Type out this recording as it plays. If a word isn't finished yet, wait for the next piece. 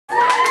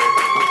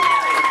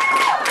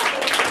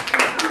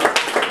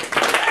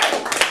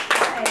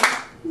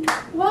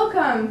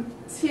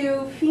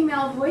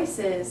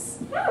voices.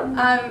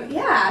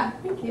 Yeah,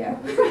 thank you.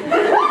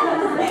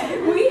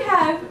 We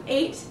have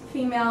 8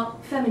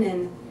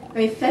 feminine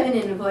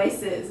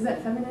voices. Is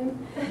that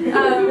feminine?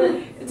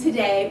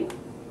 Today.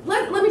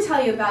 Let me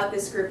tell you about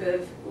this group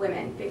of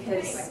women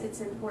because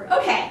it's important.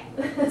 Okay,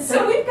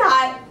 so we've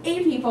got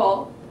 8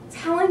 people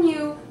telling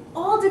you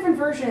all different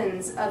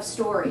versions of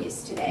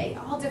stories today.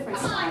 All different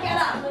styles. Come on,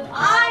 get up.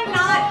 I'm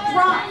not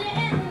drunk.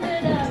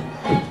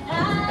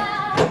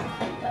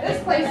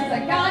 This place is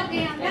a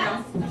goddamn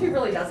mess. She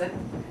really doesn't.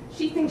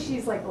 She thinks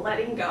she's like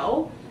letting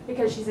go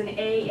because she's an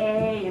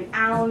AA and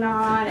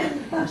Al-Anon,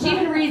 and she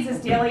even reads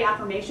this daily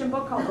affirmation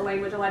book called The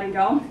Language of Letting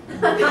Go.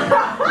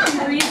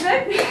 She reads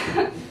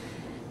it.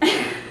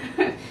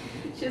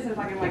 She doesn't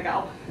fucking let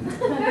go.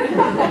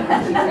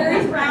 She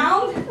carries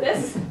around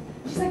this.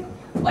 She's like,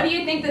 what do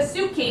you think the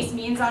suitcase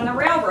means on the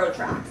railroad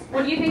tracks?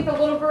 What do you think the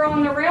little girl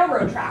on the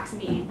railroad tracks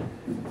mean?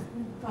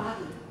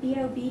 Bobby.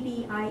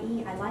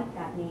 B-O-B-B-I-E. I like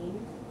that name.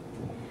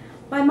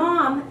 My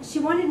mom, she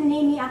wanted to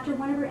name me after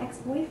one of her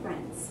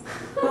ex-boyfriends.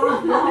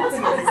 Bob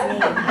Walton was his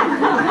name.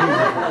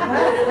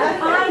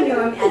 I knew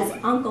him as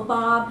Uncle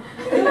Bob.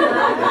 He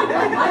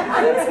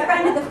was a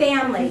friend of the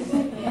family.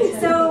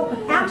 So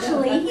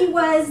actually, he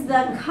was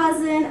the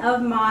cousin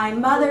of my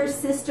mother's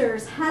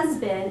sister's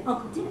husband,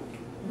 Uncle Dick.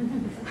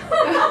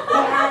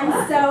 And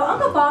so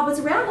Uncle Bob was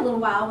around a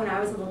little while when I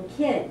was a little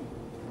kid.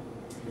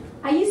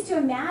 I used to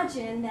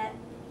imagine that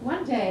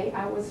one day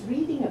I was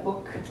reading a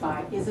book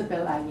by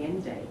Isabel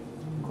Allende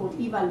called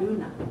Eva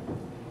Luna,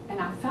 and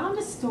I found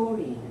a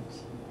story in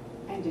it,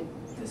 and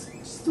the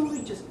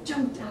story just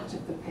jumped out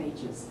of the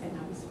pages, and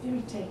I was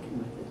very taken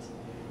with it.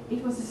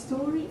 It was a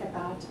story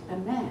about a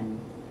man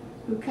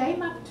who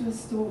came up to a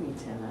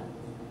storyteller.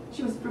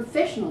 She was a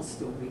professional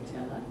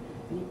storyteller,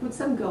 and he put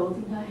some gold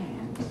in her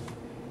hand,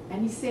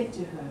 and he said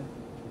to her,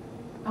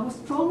 I was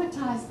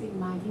traumatized in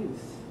my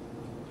youth,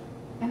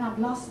 and I've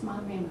lost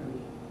my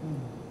memory.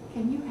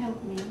 Can you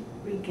help me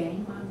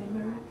regain my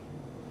memory?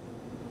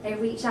 I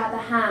reach out the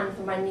hand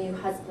for my new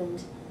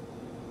husband,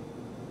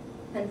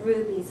 and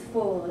rubies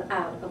fall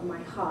out of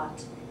my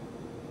heart.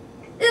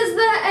 Is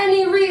there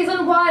any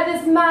reason why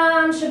this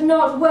man should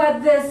not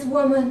wed this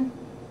woman?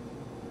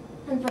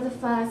 And for the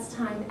first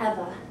time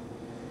ever,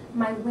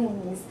 my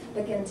wings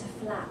begin to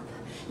flap.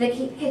 They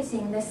keep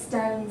hitting the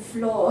stone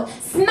floor.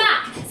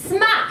 Smack!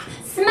 Smack!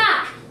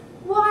 Smack!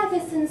 Why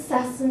this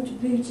incessant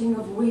beating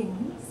of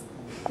wings?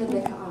 The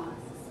vicar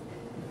asks.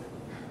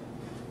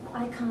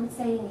 I can't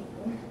say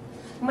anything.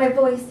 My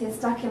voice is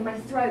stuck in my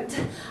throat.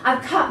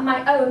 I've cut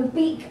my own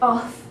beak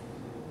off.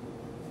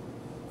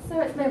 So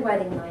it's my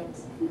wedding night,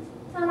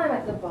 and I'm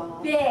at the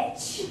bar.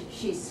 bitch,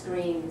 she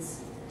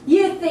screams.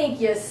 You think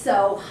you're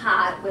so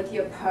hot with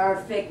your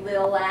perfect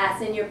little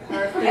ass and your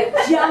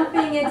perfect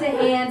jumping into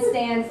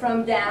handstand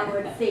from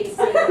downward facing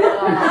dog.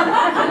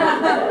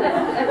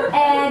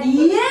 And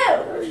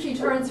you, she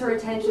turns her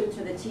attention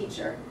to the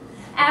teacher.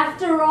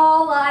 After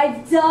all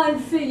I've done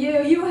for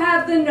you, you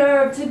have the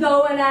nerve to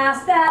go and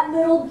ask that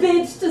little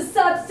bitch to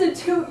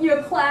substitute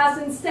your class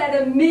instead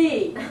of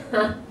me.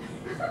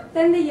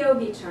 Then the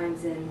yogi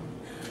chimes in.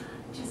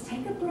 Just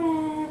take a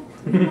breath,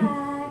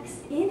 relax,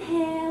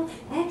 inhale,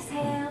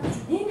 exhale,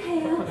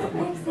 inhale,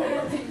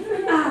 exhale.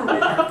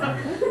 Ow.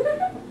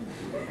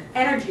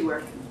 Energy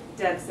work,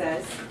 Deb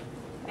says,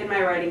 in my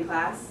writing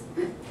class.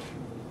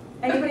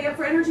 Anybody up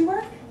for energy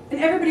work? And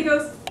everybody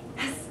goes,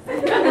 yes.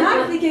 And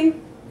I'm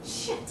thinking,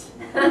 shit,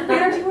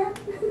 energy work?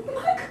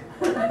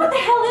 What the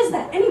hell is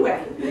that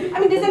anyway? I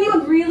mean, does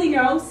anyone really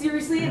know,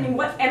 seriously,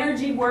 what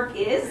energy work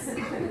is?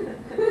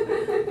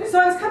 So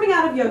I was coming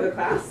out of yoga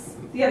class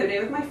the other day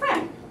with my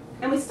friend,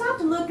 and we stopped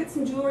to look at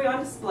some jewelry on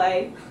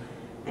display,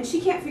 and she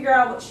can't figure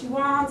out what she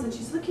wants, and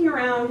she's looking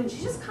around, and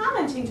she's just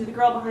commenting to the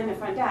girl behind the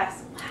front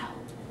desk, wow,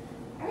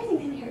 everything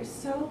in here is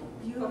so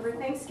beautiful. Over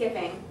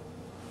Thanksgiving,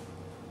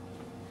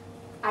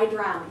 I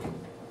drowned.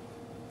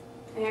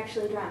 I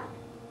actually drowned.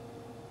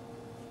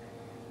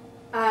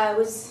 I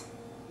was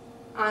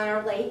on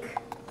our lake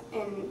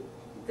in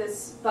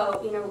this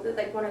boat, you know,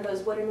 like one of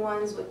those wooden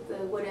ones with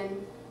the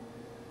wooden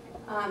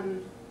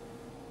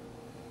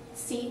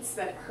seats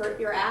that hurt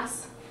your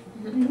ass,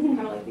 kind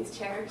of like these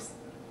chairs.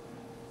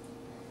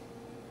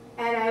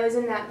 And I was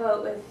in that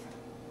boat with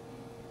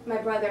my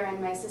brother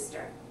and my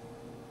sister,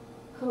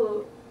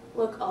 who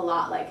look a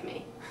lot like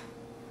me.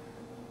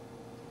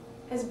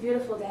 It was a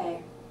beautiful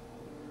day.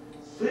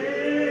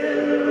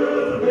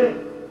 Sylvie,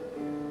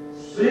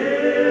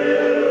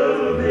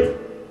 Sylvie,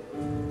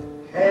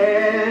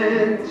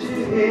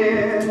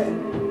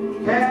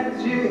 can't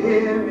you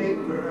hear me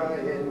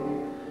crying?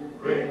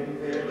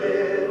 Bring me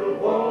little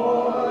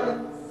boy,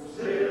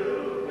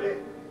 Sylvie.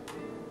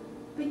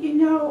 But you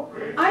know,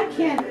 I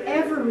can't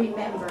ever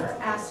remember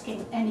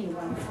asking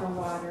anyone for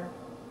water.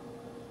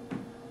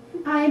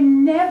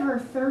 I'm never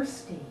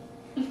thirsty.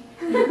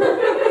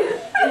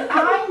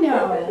 I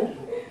know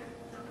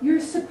you're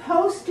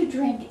supposed to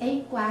drink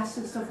 8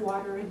 glasses of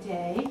water a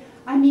day.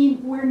 I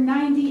mean, we're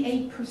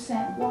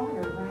 98%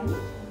 water.